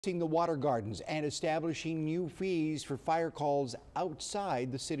The water gardens and establishing new fees for fire calls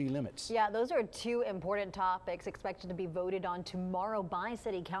outside the city limits. Yeah, those are two important topics expected to be voted on tomorrow by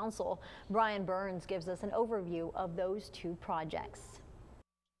City Council. Brian Burns gives us an overview of those two projects.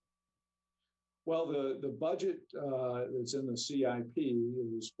 Well, the budget that's in the CIP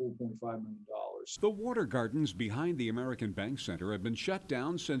is $4.5 million. The water gardens behind the American Bank Center have been shut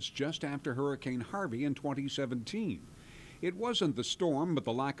down since just after Hurricane Harvey in 2017. It wasn't the storm, but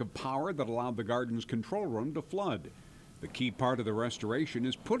the lack of power that allowed the garden's control room to flood. The key part of the restoration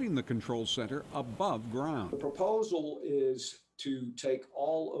is putting the control center above ground. The proposal is to take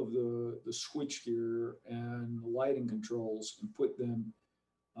all of the switchgear and the lighting controls and put them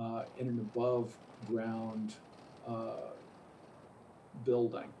in an above ground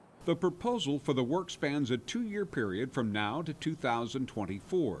building. The proposal for the work spans a 2-year period from now to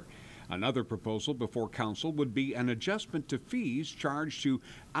 2024. Another proposal before council would be an adjustment to fees charged to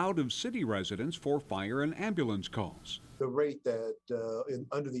out-of-city residents for fire and ambulance calls. The rate that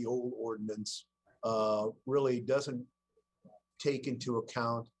under the old ordinance really doesn't take into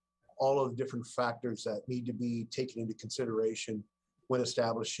account all of the different factors that need to be taken into consideration when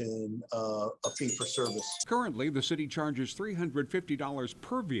establishing a fee for service. Currently, the city charges $350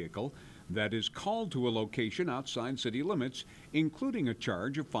 per vehicle that is called to a location outside city limits, including a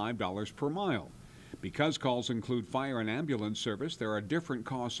charge of $5 per mile. Because calls include fire and ambulance service, there are different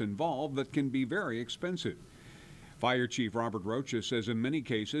costs involved that can be very expensive. Fire Chief Robert Rocha says in many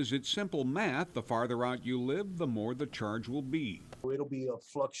cases it's simple math. The farther out you live, the more the charge will be. It'll be a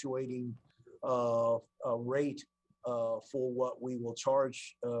fluctuating rate for what we will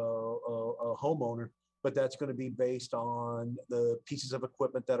charge a homeowner, but that's going to be based on the pieces of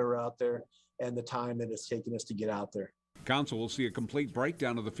equipment that are out there and the time that it's taken us to get out there. Council will see a complete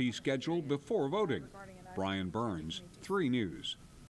breakdown of the fee schedule before voting. Brian Burns, 3 News.